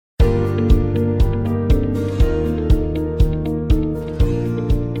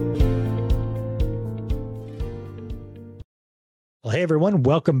Well, hey, everyone.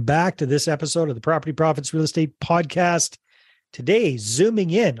 Welcome back to this episode of the Property Profits Real Estate Podcast. Today, zooming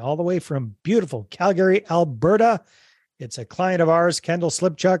in all the way from beautiful Calgary, Alberta. It's a client of ours, Kendal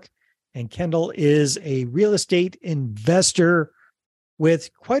Slipchuk. And Kendal is a real estate investor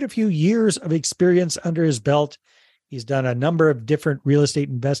with quite a few years of experience under his belt. He's done a number of different real estate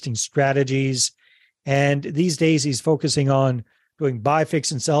investing strategies. And these days, he's focusing on doing buy,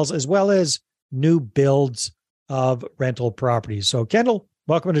 fix, and sells, as well as new builds of rental properties. So Kendal,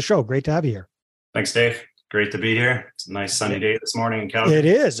 welcome to the show. Great to have you here. Thanks, Dave. Great to be here. It's a nice sunny day this morning in Calgary. It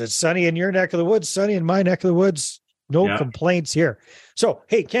is. It's sunny in your neck of the woods, sunny in my neck of the woods. No complaints here. So,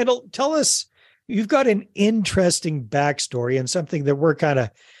 hey, Kendal, tell us, you've got an interesting backstory and something that we're kind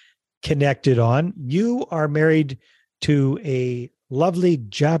of connected on. You are married to a lovely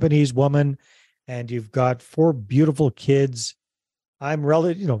Japanese woman, and you've got 4 beautiful kids. I'm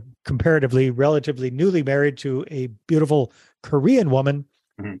comparatively relatively newly married to a beautiful Korean woman.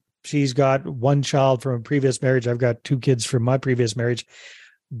 Mm-hmm. She's got 1 child from a previous marriage. I've got 2 kids from my previous marriage.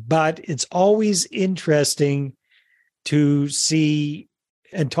 But it's always interesting to see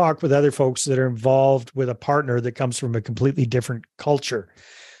and talk with other folks that are involved with a partner that comes from a completely different culture.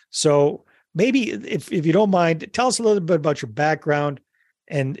 So maybe if you don't mind, tell us a little bit about your background,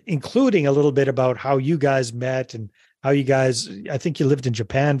 and including a little bit about how you guys met and how you guys, I think you lived in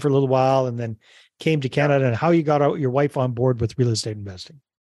Japan for a little while and then came to Canada, and how you got your wife on board with real estate investing.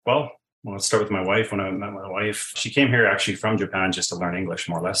 Well, let's start with my wife. When I met my wife, she came here actually from Japan just to learn English,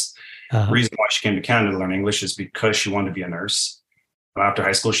 more or less. The reason why she came to Canada to learn English is because she wanted to be a nurse. After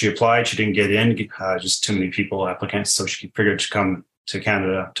high school, she applied. She didn't get in, just too many applicants. So she figured to come to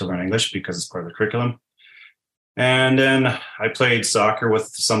Canada to learn English because it's part of the curriculum. And then I played soccer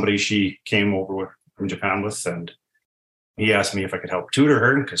with somebody she came over from Japan with, and he asked me if I could help tutor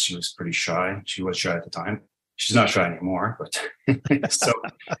her because she was pretty shy. She was shy at the time. She's not shy anymore, but so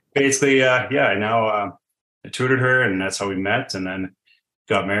basically, I tutored her, and that's how we met, and then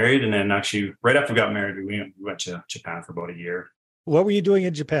got married. And then actually, right after we got married, we went to Japan for about a year. What were you doing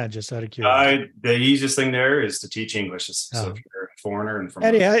in Japan, just out of curiosity? The easiest thing there is to teach English. So if you're a foreigner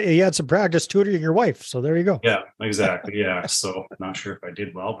and you had some practice tutoring your wife, so there you go. Yeah, exactly. Yeah, so not sure if I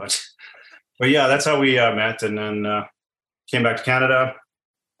did well, but yeah, that's how we met, and then came back to Canada.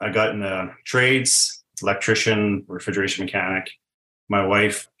 I got in the trades, electrician, refrigeration mechanic. My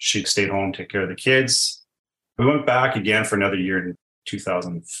wife, she stayed home, take care of the kids. We went back again for another year in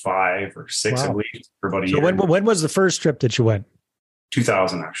 2005 or 6, I believe, for about a year. So when was the first trip that you went?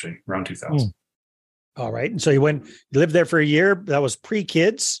 2000, actually, around 2000. All right. And so you lived there for a year. That was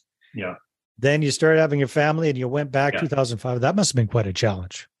pre-kids. Yeah. Then you started having a family and you went back 2005. That must have been quite a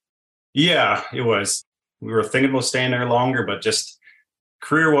challenge. Yeah, it was. We were thinking about staying there longer, but just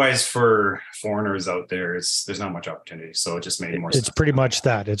career-wise for foreigners out there, there's not much opportunity. So it just made more sense. It's pretty much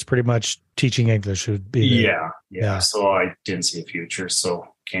that. It's pretty much teaching English would be. Yeah. So I didn't see a future. So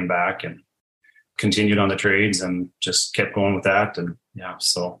came back and continued on the trades and just kept going with that. And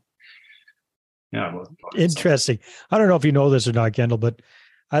Interesting. I don't know if you know this or not, Kendal, but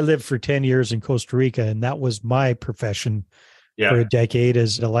I lived for 10 years in Costa Rica, and that was my profession for a decade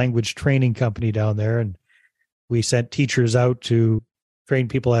as a language training company down there. And we sent teachers out to train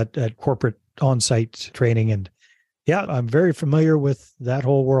people at corporate on-site training. And I'm very familiar with that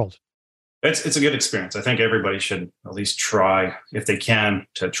whole world. It's a good experience. I think everybody should at least try, if they can,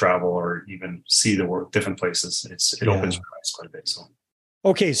 to travel or even see the world, different places. It opens your eyes quite a bit. So,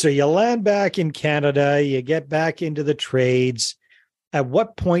 okay, so you land back in Canada, you get back into the trades. At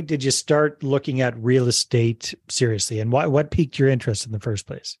what point did you start looking at real estate seriously, and what piqued your interest in the first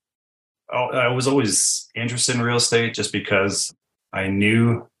place? I was always interested in real estate just because I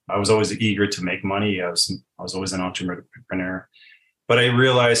knew I was always eager to make money. I was always an entrepreneur. But I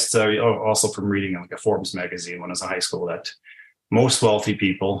realized also from reading like a Forbes magazine when I was in high school that most wealthy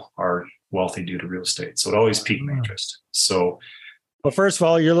people are wealthy due to real estate. So it always piqued my interest. So, well, first of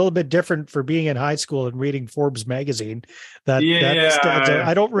all, you're a little bit different for being in high school and reading Forbes magazine.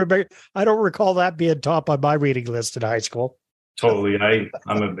 I don't recall that being top on my reading list in high school. Totally.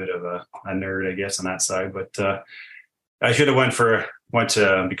 I'm a bit of a nerd, I guess, on that side. But I should have went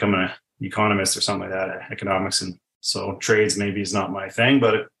to become an economist or something like that, economics, and so trades maybe is not my thing,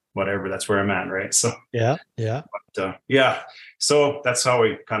 but whatever, that's where I'm at, right? So yeah. But, so that's how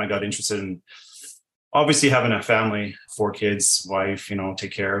we kind of got interested in obviously having a family, 4 kids, wife,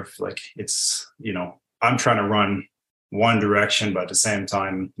 take care of. Like it's, I'm trying to run one direction, but at the same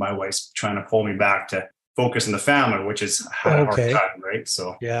time, my wife's trying to pull me back to focus on the family, which is hard time, right?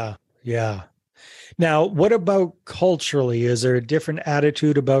 So yeah. Now, what about culturally? Is there a different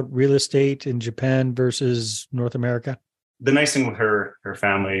attitude about real estate in Japan versus North America? the nice thing with her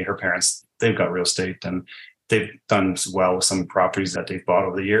family, her parents, they've got real estate and they've done well with some properties that they've bought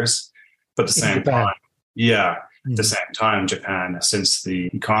over the years. But at the same time, at the same time, Japan, since the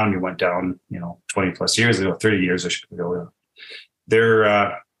economy went down, 20 plus years ago, 30 years ago,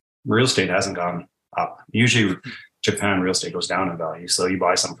 their real estate hasn't gone up. Usually Japan real estate goes down in value. So you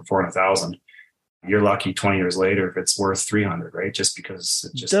buy something for 400,000. You're lucky 20 years later if it's worth 300, right? Just because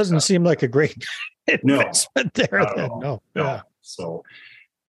it just doesn't seem like a great investment there. No. Yeah. So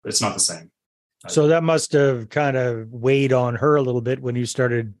it's not the same. So that must have kind of weighed on her a little bit when you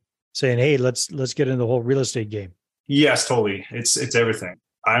started saying, "Hey, let's get into the whole real estate game." Yes, totally. It's everything.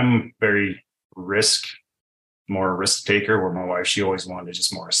 I'm very more a risk taker, where my wife, she always wanted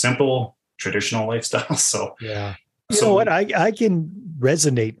just more simple, traditional lifestyle. So yeah. You know what? I can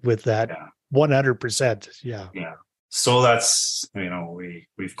resonate with that 100%. Yeah. Yeah. So that's,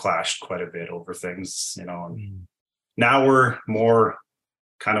 we've clashed quite a bit over things, and now we're more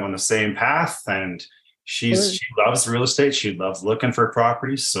kind of on the same path, and she loves real estate. She loves looking for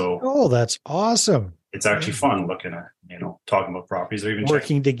properties. So, that's awesome. It's actually fun looking at, talking about properties or even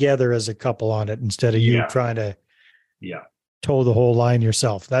working together as a couple on it instead of you trying to toe the whole line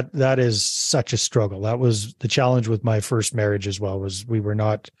yourself. That is such a struggle. That was the challenge with my first marriage as well, was we were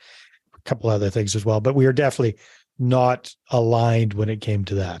not, a couple other things as well, but we were definitely not aligned when it came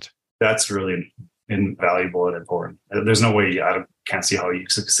to that. That's really invaluable and important. There's no way, I can't see how you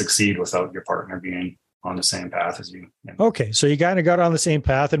succeed without your partner being on the same path as you. Okay. So you kind of got on the same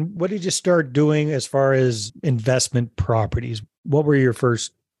path. And what did you start doing as far as investment properties? What were your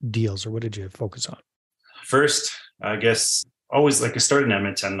first deals, or what did you focus on? First, I guess, always, like, I started in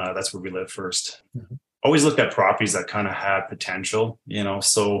Edmonton. That's where we lived first. Mm-hmm. Always looked at properties that kind of had potential,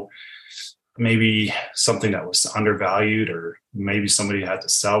 so maybe something that was undervalued, or maybe somebody had to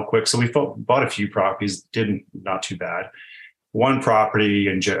sell quick. So we bought a few properties, not too bad. One property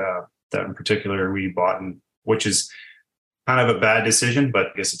that in particular we bought, which is kind of a bad decision, but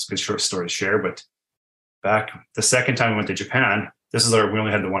I guess it's a good short story to share. But back the second time we went to Japan, we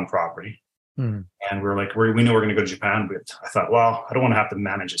only had the one property. And we're like, we knew we were going to go to Japan, but I thought, well, I don't want to have to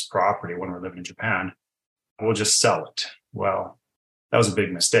manage this property when we're living in Japan. We'll just sell it. Well, that was a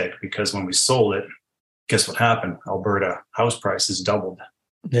big mistake, because when we sold it, guess what happened? Alberta house prices doubled.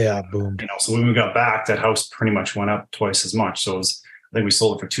 Yeah, boomed. So when we got back, that house pretty much went up twice as much. So I think we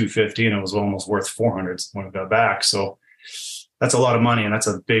sold it for $250, and it was almost worth $400 when we got back. So that's a lot of money, and that's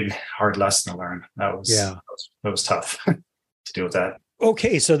a big, hard lesson to learn. That was tough to deal with that.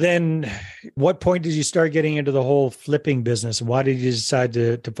 Okay, so then what point did you start getting into the whole flipping business? Why did you decide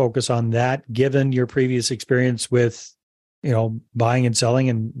to focus on that, given your previous experience with, buying and selling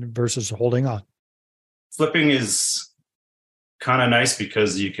and versus holding on? Flipping is kind of nice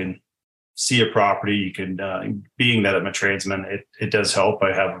because you can see a property. You can, being that I'm a tradesman, it does help.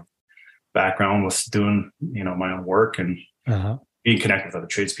 I have a background with doing, my own work and being connected with other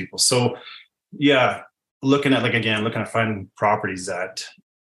tradespeople. So looking at finding properties that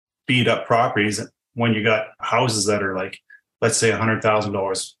beat up properties when you got houses that are like, let's say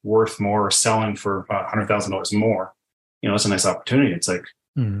 $100,000 worth more, or selling for $100,000 more, it's a nice opportunity. It's like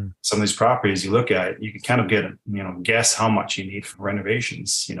some of these properties you look at, you can kind of get, guess how much you need for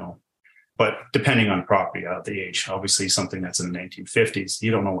renovations, but depending on property, the age, obviously something that's in the 1950s,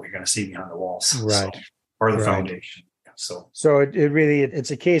 you don't know what you're going to see behind the walls, right? Or the foundation. So it really, it's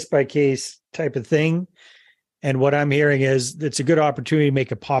a case by case type of thing. And what I'm hearing is it's a good opportunity to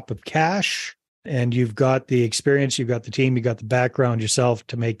make a pop of cash, and you've got the experience, you've got the team, you've got the background yourself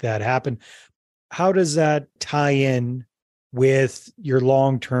to make that happen. How does that tie in with your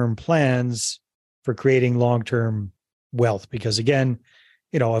long-term plans for creating long-term wealth? Because again,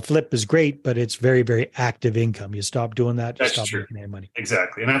 a flip is great, but it's very, very active income. You stop doing that, you stop making any money.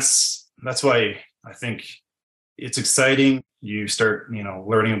 Exactly. And that's why I think it's exciting. You start,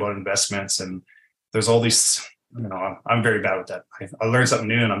 learning about investments, and there's all these, I'm very bad with that. I learn something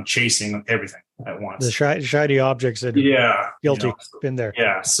new and I'm chasing everything at once. The shiny objects that guilty. Been there.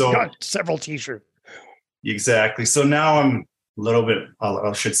 Yeah. So got several t-shirts. Exactly. So now I'm a little bit,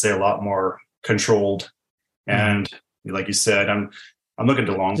 I should say, a lot more controlled. And like you said, I'm looking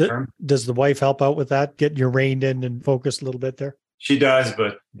to long term. Does the wife help out with that? Getting you reined in and focused a little bit there? She does,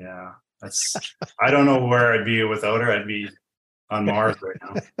 but I don't know where I'd be without her. I'd be on Mars right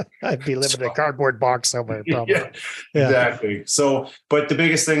now. I'd be living in a cardboard box somewhere, probably. Yeah, exactly. So, but the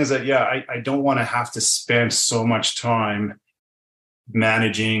biggest thing is that, I don't want to have to spend so much time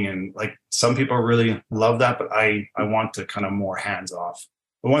managing, and like some people really love that, but I want to kind of more hands off.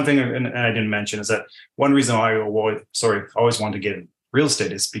 But one thing, and I didn't mention, is that one reason I always wanted to get in real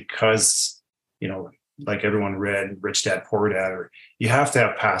estate is because, like everyone read Rich Dad, Poor Dad, or you have to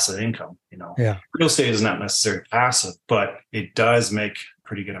have passive income, Yeah. Real estate is not necessarily passive, but it does make a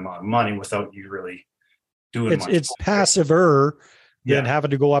pretty good amount of money without you really doing much. It's passiver than Yeah.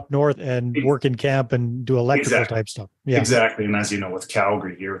 having to go up north and work in camp and do electrical type stuff. Yeah. Exactly. And as you know, with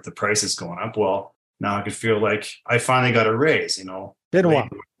Calgary here, with the prices going up, well, now I could feel like I finally got a raise, Been a while.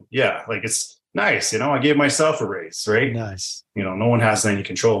 Yeah. Like it's nice. I gave myself a raise, right? Nice. No one has any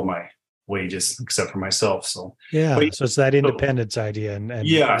control of my wages except for myself. So, yeah. So it's that independence idea. And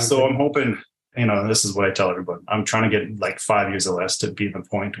yeah. So I'm hoping, this is what I tell everybody. I'm trying to get like 5 years or less to be the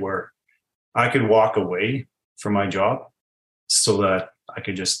point where I could walk away from my job so that I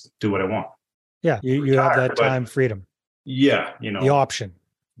could just do what I want. Yeah. You have that time freedom. Yeah. The option.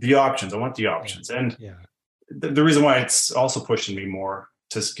 The options. I want the options. Yeah. And yeah. The reason why it's also pushing me more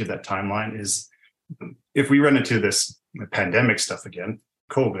to give that timeline is if we run into this pandemic stuff again,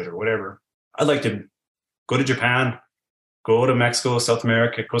 COVID or whatever, I'd like to go to Japan, go to Mexico, South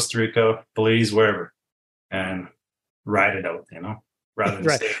America, Costa Rica, Belize, wherever, and ride it out, rather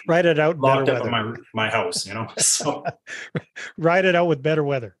than ride it out locked up in my house, So ride it out with better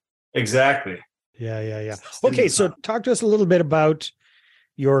weather. Exactly. Yeah. Okay, so talk to us a little bit about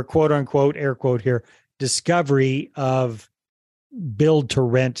your quote unquote, air quote here, discovery of build to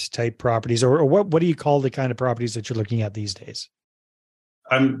rent type properties, or what do you call the kind of properties that you're looking at these days?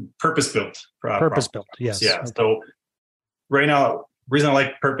 I'm purpose-built. Purpose-built, yes. Yeah. Okay. So right now, reason I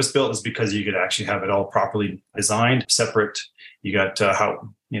like purpose-built is because you could actually have it all properly designed, separate. You got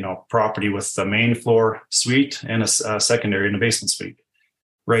property with the main floor suite and a secondary and a basement suite.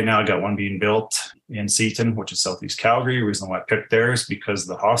 Right now, I got one being built in Seaton, which is Southeast Calgary. The reason why I picked there is because of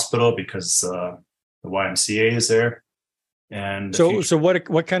the hospital, because the YMCA is there. And so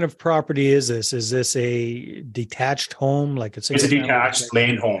what kind of property is this? Is this a detached home? Like it's a detached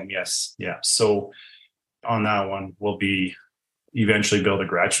land home. Yes. Yeah. So on that one, we'll be eventually build a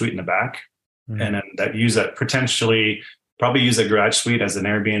garage suite in the back, and then probably use a garage suite as an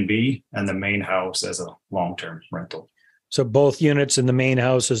Airbnb and the main house as a long-term rental. So both units in the main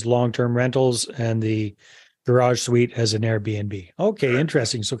house as long-term rentals and the garage suite as an Airbnb. Okay,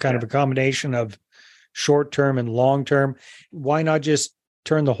 interesting. So kind of a combination of short-term and long-term. Why not just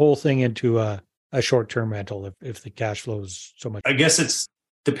turn the whole thing into a short-term rental if the cash flow is so much? I guess it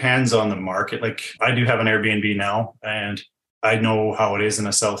depends on the market. Like I do have an Airbnb now, and I know how it is in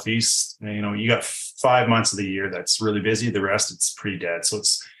the Southeast. You got 5 months of the year that's really busy. The rest, it's pretty dead. So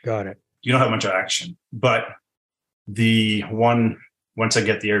Got it. You don't have much action. But once I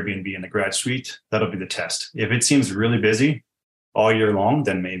get the Airbnb and the garage suite, that'll be the test. If it seems really busy all year long,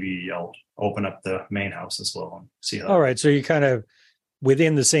 then maybe I'll open up the main house as well and see how. All right. So you kind of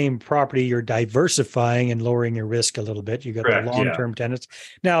within the same property, you're diversifying and lowering your risk a little bit. You got the long-term tenants.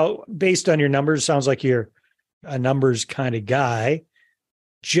 Now, based on your numbers, sounds like you're a numbers kind of guy.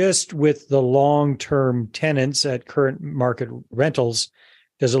 Just with the long-term tenants at current market rentals,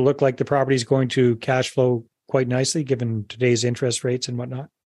 does it look like the property is going to cash flow quite nicely given today's interest rates and whatnot?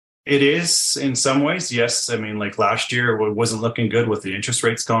 It is in some ways, yes. I mean, like last year, it wasn't looking good with the interest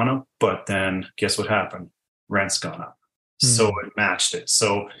rates gone up, but then guess what happened? Rent's gone up. So it matched it.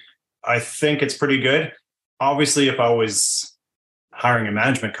 So I think it's pretty good. Obviously, if I was hiring a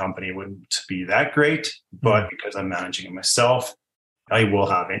management company, it wouldn't be that great, but because I'm managing it myself, I will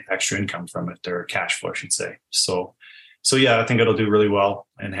have extra income from it, or cash flow, I should say. So yeah, I think it'll do really well.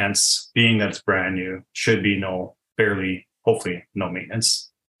 And hence, being that it's brand new, should be hopefully no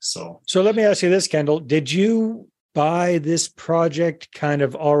maintenance. So let me ask you this, Kendal. Did you buy this project kind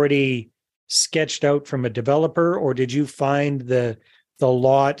of already sketched out from a developer, or did you find the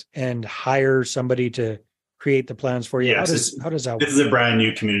lot and hire somebody to create the plans for you? Yes, how does that work? This is a brand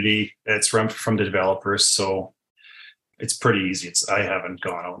new community. It's from the developers, so it's pretty easy. I haven't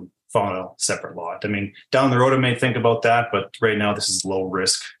gone out and found a separate lot. I mean, down the road I may think about that, but right now this is low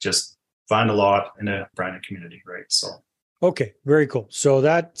risk. Just find a lot in a brand new community, right? So okay, very cool. So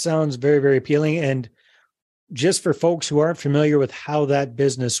that sounds very, very appealing. And just for folks who aren't familiar with how that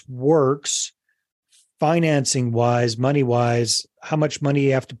business works, financing wise, money wise, how much money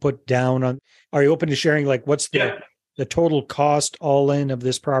you have to put down on? Are you open to sharing like what's the total cost all in of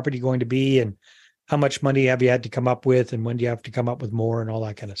this property going to be, and how much money have you had to come up with, and when do you have to come up with more, and all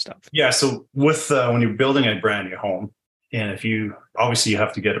that kind of stuff? Yeah. So with when you're building a brand new home, and if you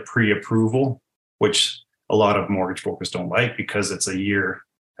have to get a pre-approval, which a lot of mortgage brokers don't like because it's a year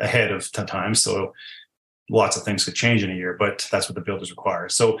ahead of time. So lots of things could change in a year, but that's what the builders require.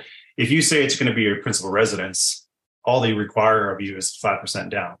 So if you say it's going to be your principal residence, all they require of you is 5%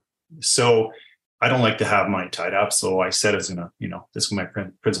 down. So I don't like to have money tied up. So I said it's going to, this is my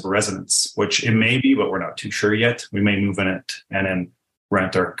principal residence, which it may be, but we're not too sure yet. We may move in it and then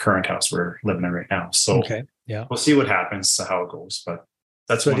rent our current house we're living in right now. So okay. Yeah, we'll see what happens, how it goes. But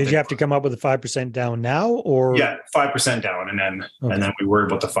that's so. Did you have to come up with a 5% down now, or 5% down, and then we worry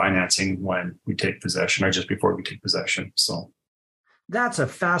about the financing when we take possession or just before we take possession. So that's a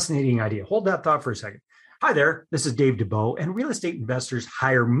fascinating idea. Hold that thought for a second. Hi there, this is Dave DeBow, and real estate investors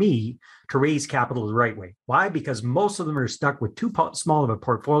hire me to raise capital the right way. Why? Because most of them are stuck with too small of a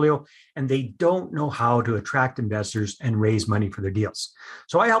portfolio, and they don't know how to attract investors and raise money for their deals.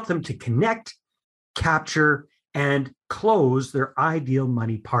 So I help them to connect, capture, and close their ideal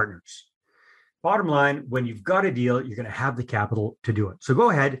money partners. Bottom line, when you've got a deal, you're going to have the capital to do it. So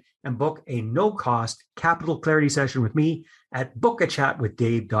go ahead and book a no-cost capital clarity session with me at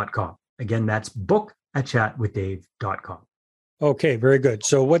bookachatwithdave.com. Again, that's bookachatwithdave.com. Okay, very good.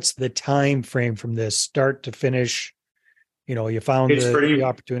 So what's the time frame from this start to finish? You found the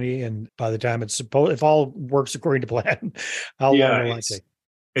opportunity, and by the time if all works according to plan, how long will that take?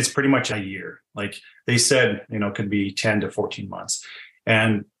 It's pretty much a year. Like they said, it could be 10 to 14 months.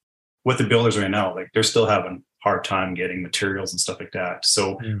 And with the builders right now, like they're still having a hard time getting materials and stuff like that.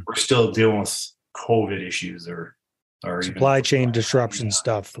 So we're still dealing with COVID issues or supply chain disruption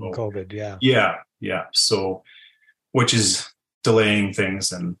stuff from COVID. Yeah. So, which is delaying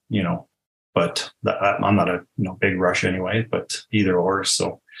things, and, but I'm not a big rush anyway, but either or.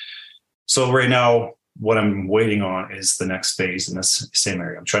 So right now, what I'm waiting on is the next phase in this same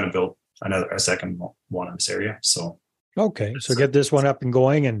area. I'm trying to build a second one in this area. So, okay. So get this one up and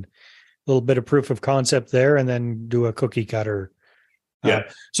going, and a little bit of proof of concept there, and then do a cookie cutter. Yeah.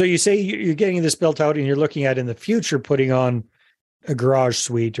 So you say you're getting this built out, and you're looking at in the future putting on a garage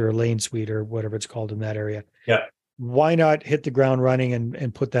suite or a lane suite or whatever it's called in that area. Yeah. Why not hit the ground running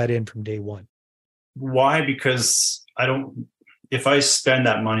and put that in from day one? Why? Because if I spend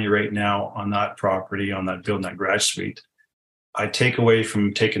that money right now on that property, on that building that garage suite, I take away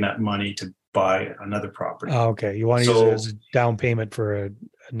from taking that money to buy another property. Oh, okay. You want to use it as a down payment for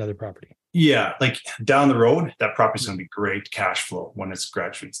another property. Yeah. Like down the road, that property is going to be great cash flow when its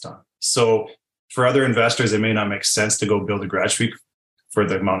garage suite's done. So for other investors, it may not make sense to go build a garage suite for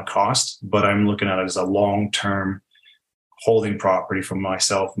the amount of cost, but I'm looking at it as a long-term holding property for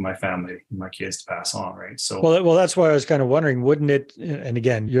myself and my family and my kids to pass on, right? So well, that's why I was kind of wondering, wouldn't it, and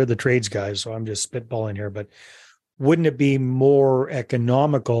again, you're the trades guy, so I'm just spitballing here, but wouldn't it be more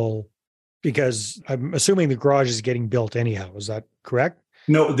economical, because I'm assuming the garage is getting built anyhow, is that correct?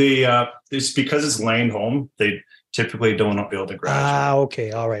 No, it's because it's land home, they typically don't build a garage.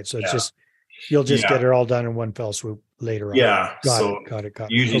 Okay, all right. So it's just, you'll just get it all done in one fell swoop later on. Yeah. Got it.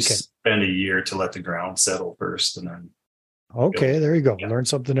 Usually spend a year to let the ground settle first, and then okay, there you go. Yeah. Learn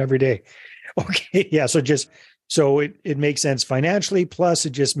something every day. Okay. Yeah. So it makes sense financially. Plus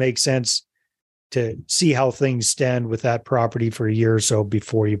it just makes sense to see how things stand with that property for a year or so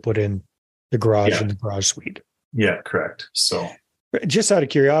before you put in the garage and the garage suite. Yeah, correct. So just out of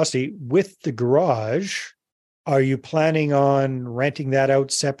curiosity, with the garage, are you planning on renting that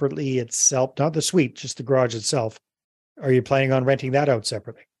out separately itself? Not the suite, just the garage itself. Are you planning on renting that out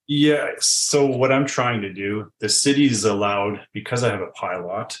separately? Yeah. So what I'm trying to do, the city's allowed, because I have a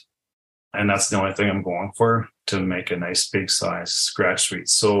pilot, and that's the only thing I'm going for, to make a nice big size garage suite.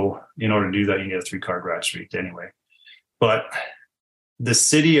 So in order to do that, you need a 3-car garage suite anyway. But the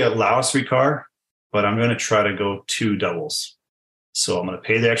city allows 3-car, but I'm going to try to go 2 doubles. So I'm going to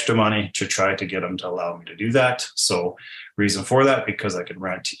pay the extra money to try to get them to allow me to do that. So reason for that, because I can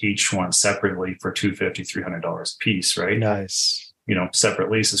rent each one separately for $250, $300 a piece, right? Nice. Separate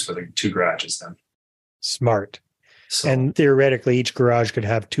leases for the 2 garages then. Smart. So, and theoretically, each garage could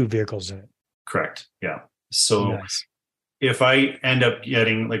have 2 vehicles in it. Correct. Yeah. So if I end up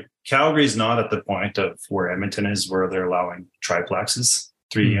getting, like, Calgary's not at the point of where Edmonton is, where they're allowing triplexes,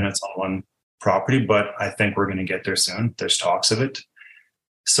 3 units on one property, but I think we're going to get there soon. There's talks of it.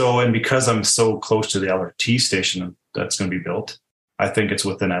 So, and because I'm so close to the LRT station that's going to be built, I think it's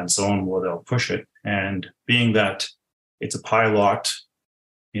within that zone where they'll push it. And being that it's a pilot,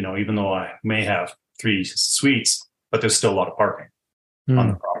 even though I may have 3 suites, but there's still a lot of parking on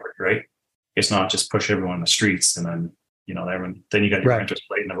the property, right? It's not just push everyone in the streets and then, then you got your renters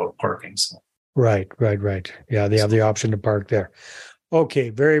complaining about parking. So. Right. Yeah, they have the option to park there. Okay,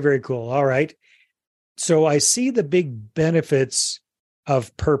 very, very cool. All right. So I see the big benefits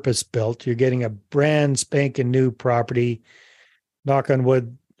of purpose built. You're getting a brand spanking new property. Knock on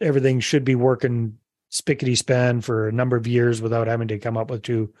wood, everything should be working spickety span for a number of years without having to come up with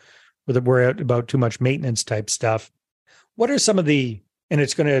worry about too much maintenance type stuff. What are some of and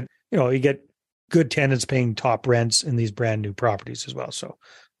it's going to, you get good tenants paying top rents in these brand new properties as well. So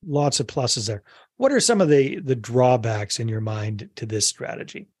lots of pluses there. What are some of the drawbacks in your mind to this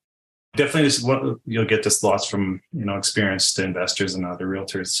strategy? Definitely, this what you'll get this lots from experienced investors and other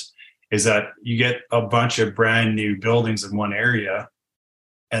realtors is that you get a bunch of brand new buildings in one area,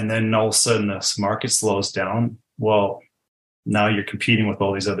 and then all of a sudden this market slows down. Well, now you're competing with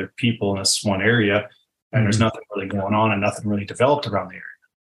all these other people in this one area, and there's nothing really going on and nothing really developed around the area.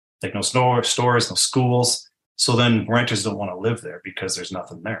 Like no stores, no schools. So then renters don't want to live there because there's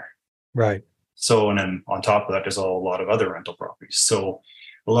nothing there. Right. So, and then on top of that, there's a lot of other rental properties. So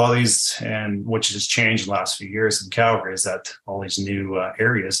a lot of these, and which has changed in the last few years in Calgary, is that all these new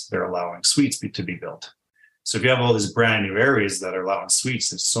areas, they're allowing suites to be built. So if you have all these brand new areas that are allowing suites,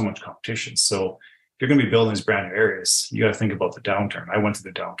 there's so much competition. So if you're going to be building these brand new areas, you got to think about the downturn. I went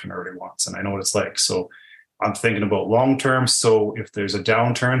through the downturn already once, and I know what it's like. So I'm thinking about long term. So if there's a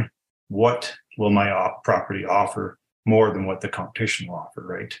downturn, what will my property offer more than what the competition will offer,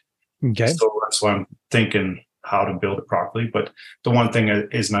 right? Okay. So that's why I'm thinking how to build it properly. But the one thing that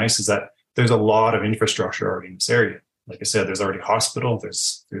is nice is that there's a lot of infrastructure already in this area. Like I said, there's already a hospital,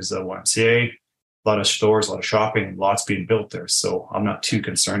 there's a YMCA, a lot of stores, a lot of shopping, and lots being built there. So I'm not too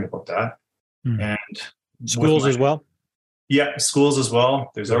concerned about that. And schools as well? Yeah, schools as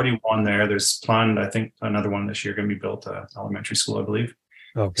well. There's already one there. There's planned, I think, another one this year going to be built, elementary school, I believe.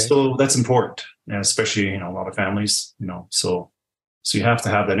 Okay. So that's important, especially, a lot of families, so you have to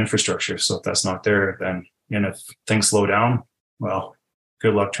have that infrastructure. So if that's not there, then, if things slow down, well,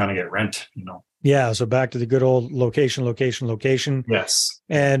 good luck trying to get rent, Yeah. So back to the good old location. Yes.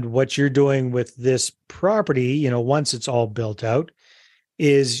 And what you're doing with this property, once it's all built out,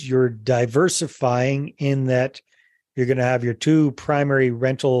 is you're diversifying in that you're going to have your two primary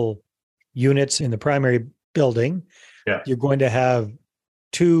rental units in the primary building. Yeah. You're going to have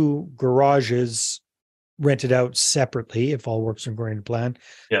two garages rented out separately if all works according to plan,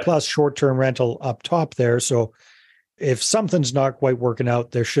 plus short-term rental up top there. So if something's not quite working out,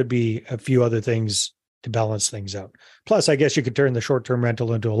 there should be a few other things to balance things out. Plus, I guess you could turn the short-term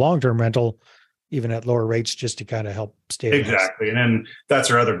rental into a long-term rental, even at lower rates, just to kind of help stabilize. Exactly. And then that's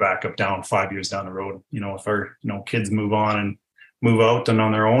our other backup down 5 years down the road. If our kids move on and move out and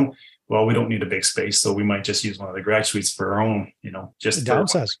on their own, well, we don't need a big space. So we might just use one of the garage suites for our own, just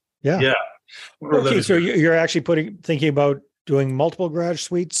downsize. Yeah. Yeah. Okay. So you're actually thinking about doing multiple garage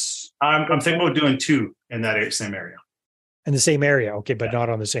suites? I'm thinking about doing two in that same area. In the same area. Okay. But not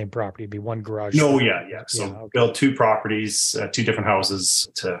on the same property. It'd be one garage. No. suite. Yeah. So build two properties, two different houses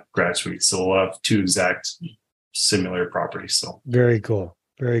to garage suites. So we'll have two exact similar properties. So very cool.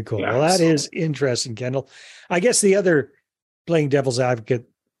 Very cool. Yeah, well, that is interesting, Kendal. I guess the other playing devil's advocate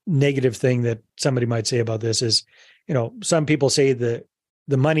negative thing that somebody might say about this is, some people say that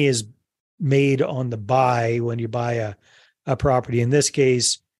the money is made on the buy when you buy a property. In this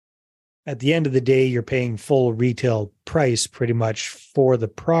case, at the end of the day, you're paying full retail price pretty much for the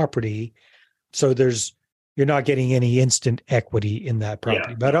property. So you're not getting any instant equity in that property.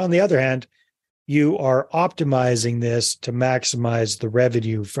 Yeah. But on the other hand, you are optimizing this to maximize the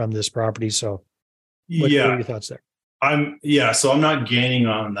revenue from this property. So what are your thoughts there? So I'm not gaining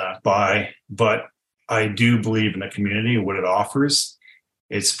on that buy, but I do believe in the community, what it offers.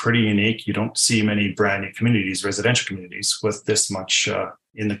 It's pretty unique. You don't see many brand new communities, residential communities, with this much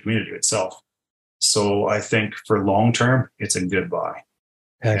in the community itself. So I think for long term, it's a good buy.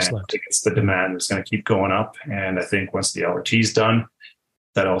 Excellent. And I think it's the demand that's going to keep going up. And I think once the LRT is done,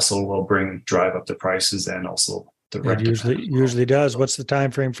 that also will drive up the prices and also the rent. It usually does. What's the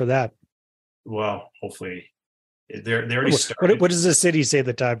time frame for that? Well, hopefully they already started. What does the city say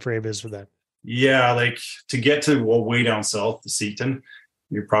the time frame is for that? Yeah, like to get to way down south to Seaton,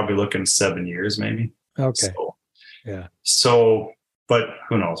 you're probably looking 7 years, maybe. Okay. But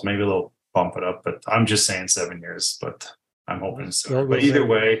who knows? Maybe they'll bump it up. But I'm just saying 7 years. But I'm hoping so. But either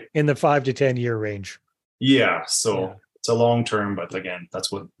way, in the 5 to 10 year range. Yeah. So it's a long term. But again,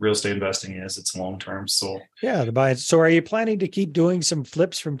 that's what real estate investing is. It's long term. So yeah, the buy. So are you planning to keep doing some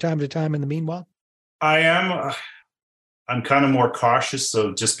flips from time to time in the meanwhile? I am. I'm kind of more cautious.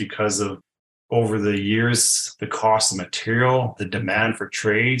 So just because of over the years, the cost of material, the demand for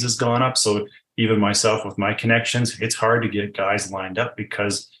trades has gone up. So even myself with my connections, it's hard to get guys lined up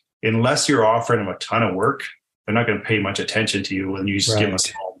because unless you're offering them a ton of work, they're not going to pay much attention to you when you just give them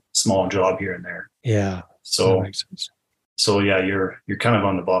a small job here and there. Yeah. So that makes sense. So yeah, you're kind of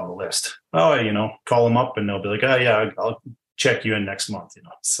on the bottom of the list. Oh, call them up and they'll be like, oh yeah, I'll check you in next month.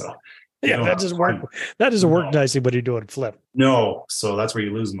 So yeah, that doesn't work. That doesn't work nicely when you do it flip. No, so that's where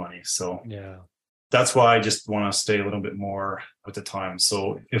you lose money. So yeah, that's why I just want to stay a little bit more with the time.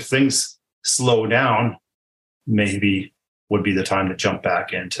 So if things slow down, maybe would be the time to jump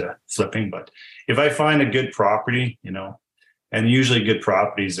back into flipping. But if I find a good property, and usually good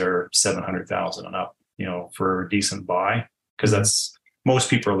properties are 700,000 and up, for a decent buy, because that's most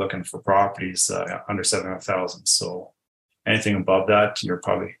people are looking for properties under 700,000. So anything above that, you're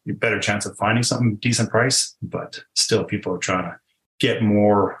better chance of finding something decent price. But still, people are trying to get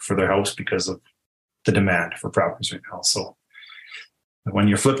more for their house because of the demand for properties right now. So when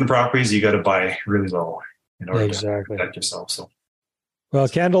you're flipping properties, you got to buy really low in order to protect yourself. So, well,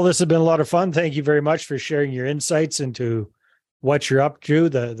 Kendal, this has been a lot of fun. Thank you very much for sharing your insights into what you're up to,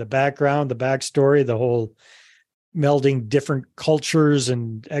 the background, the backstory, the whole melding different cultures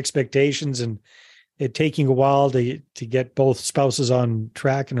and expectations, and it taking a while to get both spouses on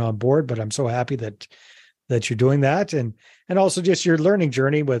track and on board. But I'm so happy that you're doing that, and also just your learning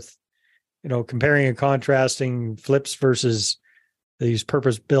journey with, comparing and contrasting flips versus these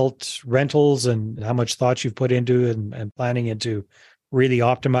purpose-built rentals, and how much thought you've put into it, and planning into really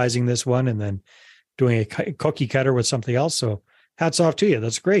optimizing this one, and then doing a cookie cutter with something else. So hats off to you.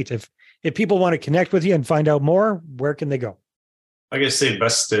 That's great. If people want to connect with you and find out more, where can they go? Like I say,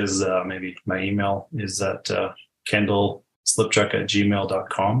 best is maybe my email is at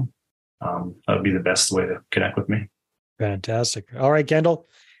kendalslipchuk@gmail.com. That would be the best way to connect with me. Fantastic. All right, Kendal,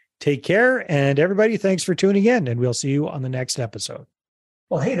 take care. And everybody, thanks for tuning in, and we'll see you on the next episode.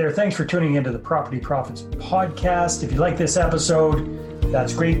 Well, hey there. Thanks for tuning into the Property Profits Podcast. If you like this episode,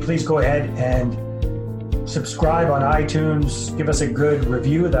 that's great. Please go ahead and subscribe on iTunes. Give us a good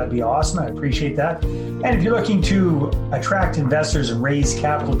review. That'd be awesome. I appreciate that. And if you're looking to attract investors and raise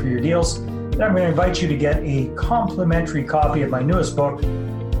capital for your deals, then I'm going to invite you to get a complimentary copy of my newest book,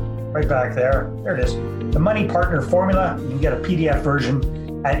 right back there. There it is. The Money Partner Formula. You can get a PDF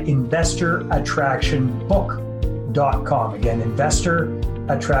version at investorattractionbook.com. Again,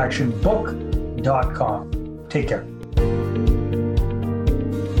 investorattractionbook.com. Take care.